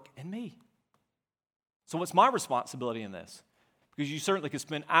at work in me. So what's my responsibility in this? Because you certainly could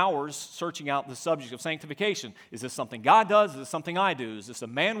spend hours searching out the subject of sanctification. Is this something God does? Is this something I do? Is this a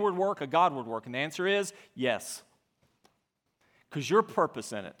manward work, a Godward work? And the answer is yes. Because your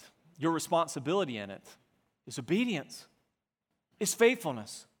purpose in it, your responsibility in it, is obedience. It's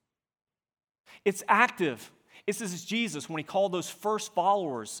faithfulness. It's active. It's as Jesus when he called those first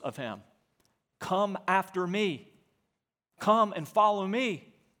followers of him. Come after me. Come and follow me.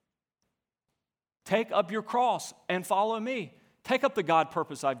 Take up your cross and follow me. Take up the God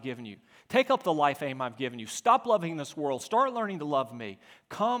purpose I've given you. Take up the life aim I've given you. Stop loving this world. Start learning to love me.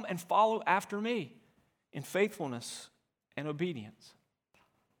 Come and follow after me in faithfulness and obedience.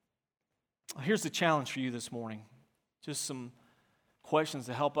 Here's the challenge for you this morning. Just some questions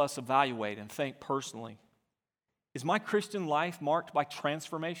to help us evaluate and think personally. Is my Christian life marked by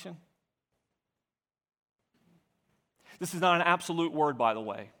transformation? This is not an absolute word, by the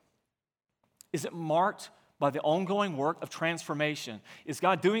way. Is it marked by the ongoing work of transformation? Is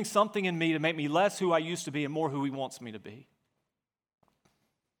God doing something in me to make me less who I used to be and more who he wants me to be?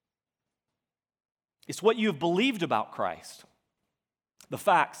 It's what you have believed about Christ. The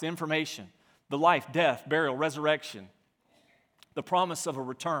facts, the information, the life, death, burial, resurrection, the promise of a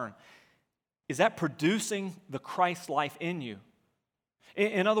return. Is that producing the Christ life in you?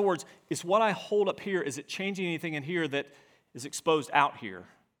 In other words, is what I hold up here, is it changing anything in here that is exposed out here?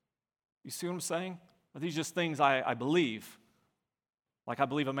 You see what I'm saying? Are these just things I believe? Like I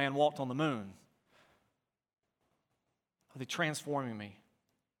believe a man walked on the moon. Are they transforming me?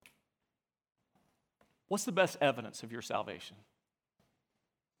 What's the best evidence of your salvation?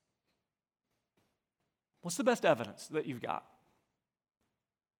 What's the best evidence that you've got?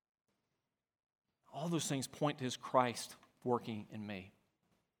 All those things point to his Christ working in me.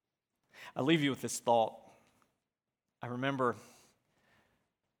 I leave you with this thought. I remember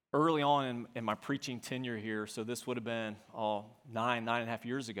early on in my preaching tenure here, so this would have been 9.5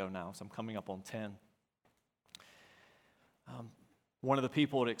 years ago now, so I'm coming up on 10. One of the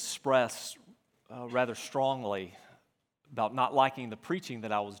people had expressed rather strongly about not liking the preaching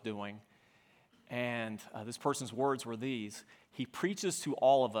that I was doing, and this person's words were these: he preaches to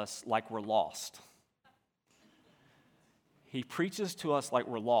all of us like we're lost. He preaches to us like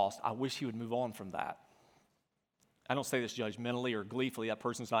we're lost. I wish he would move on from that. I don't say this judgmentally or gleefully. That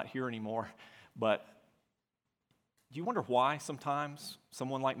person's not here anymore. But do you wonder why sometimes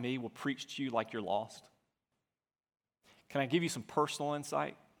someone like me will preach to you like you're lost? Can I give you some personal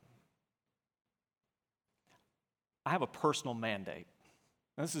insight? I have a personal mandate.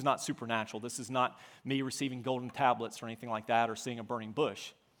 Now, this is not supernatural. This is not me receiving golden tablets or anything like that or seeing a burning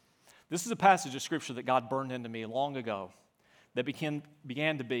bush. This is a passage of Scripture that God burned into me long ago that began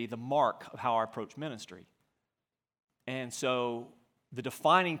to be the mark of how I approach ministry. And so the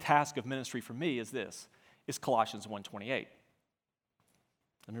defining task of ministry for me is this. It's Colossians 1:28.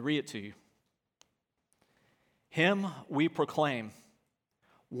 Let me read it to you. Him we proclaim,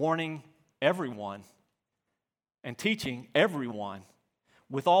 warning everyone and teaching everyone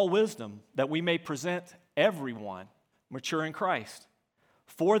with all wisdom, that we may present everyone mature in Christ.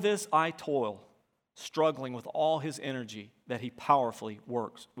 For this I toil, struggling with all his energy that he powerfully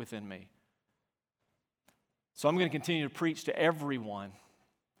works within me. So I'm going to continue to preach to everyone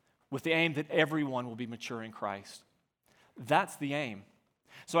with the aim that everyone will be mature in Christ. That's the aim.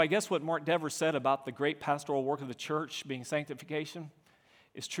 So I guess what Mark Dever said about the great pastoral work of the church being sanctification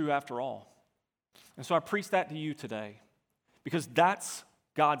is true after all. And so I preach that to you today because that's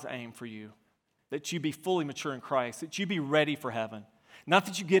God's aim for you, that you be fully mature in Christ, that you be ready for heaven. Not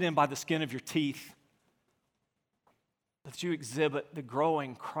that you get in by the skin of your teeth, but that you exhibit the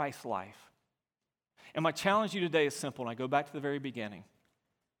growing Christ life. And my challenge to you today is simple, and I go back to the very beginning.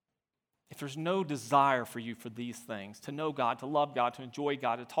 If there's no desire for you for these things, to know God, to love God, to enjoy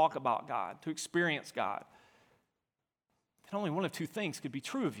God, to talk about God, to experience God, then only one of two things could be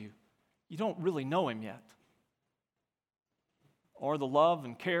true of you. You don't really know Him yet. Or the love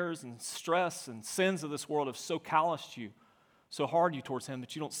and cares and stress and sins of this world have so calloused you, so hardened you towards Him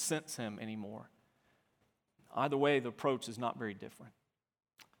that you don't sense Him anymore. Either way, the approach is not very different.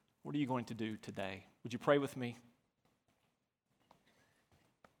 What are you going to do today? Would you pray with me?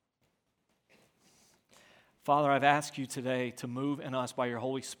 Father, I've asked you today to move in us by your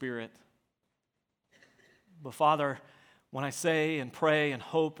Holy Spirit. But Father, when I say and pray and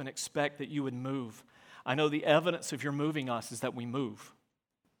hope and expect that you would move, I know the evidence of your moving us is that we move,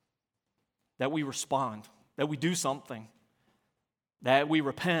 that we respond, that we do something, that we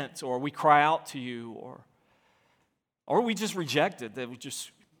repent or we cry out to you or we just reject it, that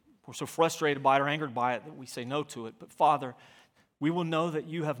we're so frustrated by it or angered by it that we say no to it. But Father, we will know that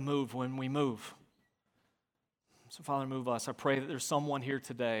you have moved when we move. So Father, move us. I pray that there's someone here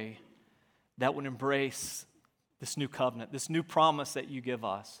today that would embrace this new covenant, this new promise that you give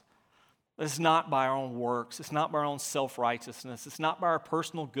us. It's not by our own works. It's not by our own self-righteousness. It's not by our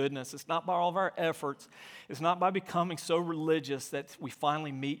personal goodness. It's not by all of our efforts. It's not by becoming so religious that we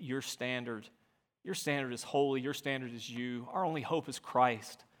finally meet your standard. Your standard is holy. Your standard is you. Our only hope is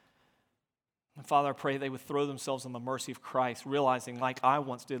Christ. And Father, I pray they would throw themselves on the mercy of Christ, realizing like I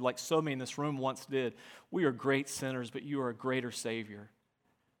once did, like so many in this room once did, we are great sinners, but you are a greater Savior.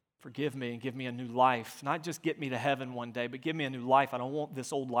 Forgive me and give me a new life. Not just get me to heaven one day, but give me a new life. I don't want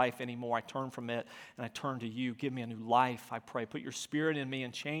this old life anymore. I turn from it and I turn to you. Give me a new life, I pray. Put your Spirit in me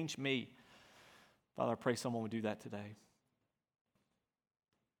and change me. Father, I pray someone would do that today.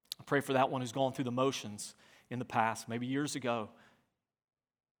 I pray for that one who's gone through the motions in the past, maybe years ago,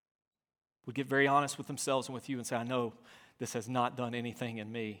 would get very honest with themselves and with you and say, I know this has not done anything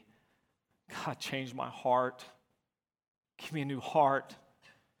in me. God, change my heart. Give me a new heart.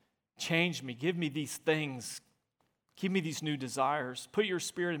 Change me. Give me these things. Give me these new desires. Put your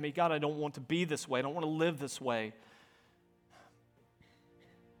Spirit in me. God, I don't want to be this way. I don't want to live this way.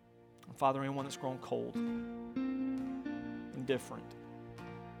 And Father, anyone that's grown cold, indifferent,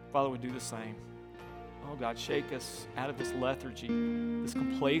 Father, we do the same. Oh, God, shake us out of this lethargy, this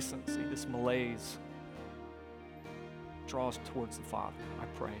complacency, this malaise. Draw us towards the Father, I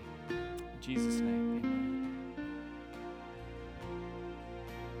pray. In Jesus' name, amen.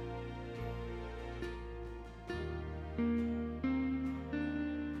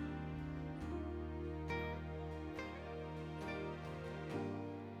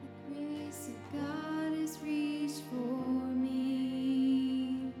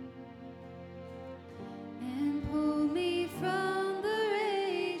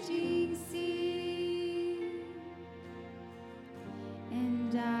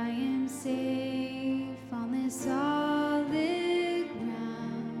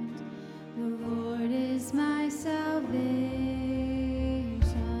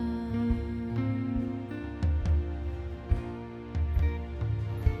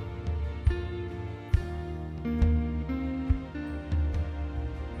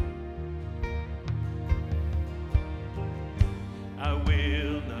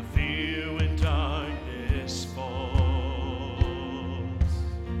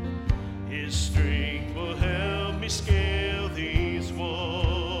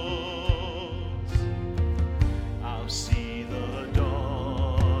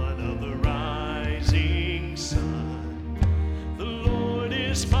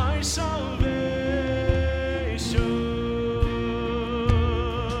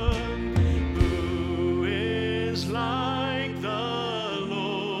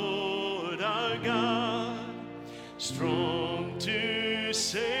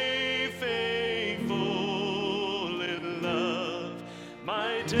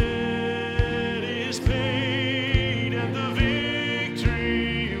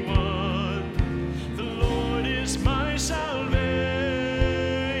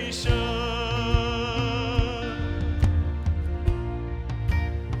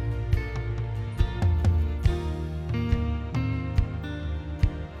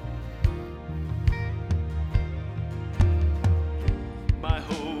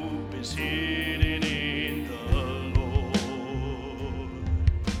 is hidden in the Lord.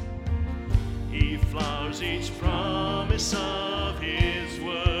 He flowers each promise of His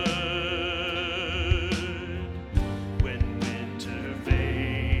word. When winter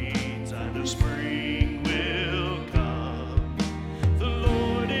fades, I know spring will come. The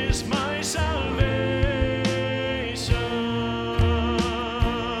Lord is my salvation.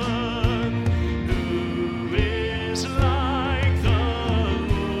 Who is like the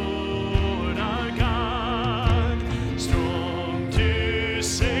Lord our God, strong to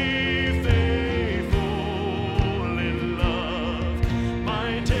save, faithful in love.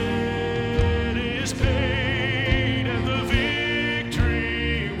 My debt is paid and the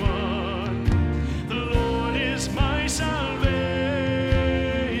victory won. The Lord is my salvation.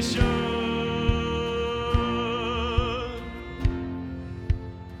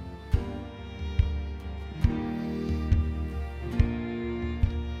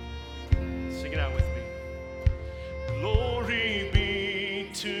 Sing it out with me. Glory be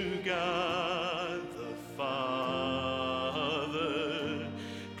to God the Father.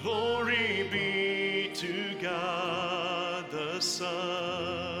 Glory be to God the Son.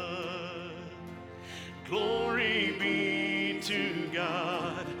 Glory be to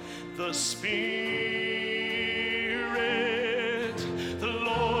God the Spirit. The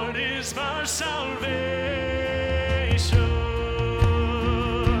Lord is our salvation.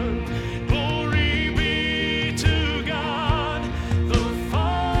 Glory be to God the Father.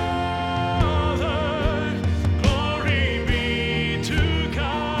 Glory be to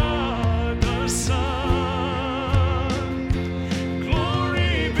God the Son.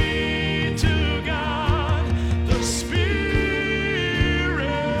 Glory be to God the Spirit.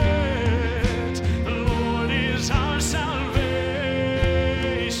 The Lord is our salvation.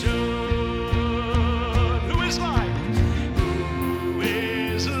 Who is like? Who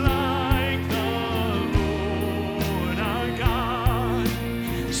is like the Lord our God,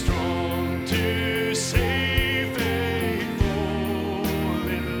 strong to save, faithful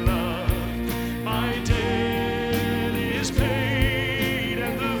in love. My debt is paid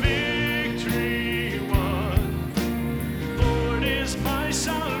and the victory won. Lord is my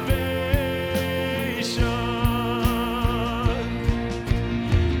salvation.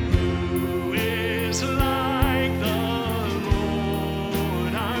 Who is like the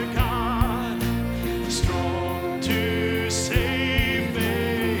Lord our God, strong to save,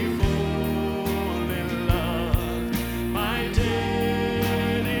 faithful in love. My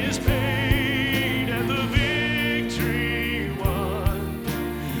debt is paid and the victory won.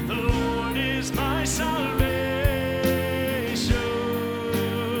 The Lord is my salvation.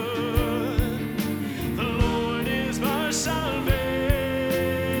 The Lord is my salvation.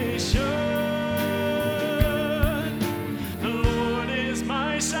 The Lord is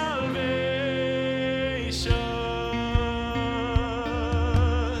my salvation.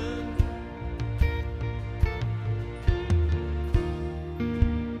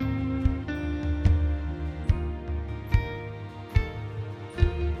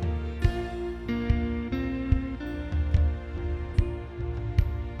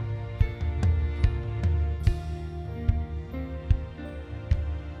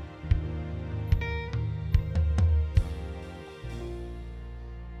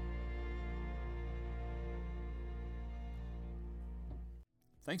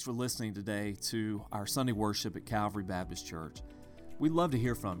 Thanks for listening today to our Sunday worship at Calvary Baptist Church. We'd love to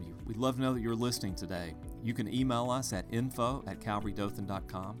hear from you. We'd love to know that you're listening today. You can email us at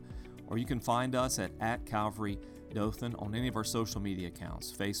info@calvarydothan.com, or you can find us at Calvary Dothan on any of our social media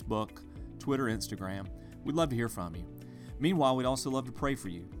accounts, Facebook, Twitter, Instagram. We'd love to hear from you. Meanwhile, we'd also love to pray for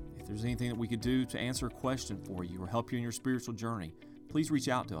you. If there's anything that we could do to answer a question for you or help you in your spiritual journey, please reach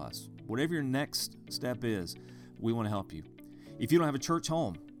out to us. Whatever your next step is, we want to help you. If you don't have a church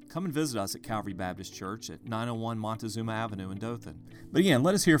home, come and visit us at Calvary Baptist Church at 901 Montezuma Avenue in Dothan. But again,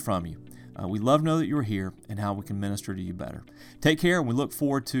 let us hear from you. We'd love to know that you're here and how we can minister to you better. Take care, and we look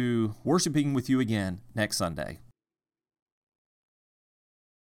forward to worshiping with you again next Sunday.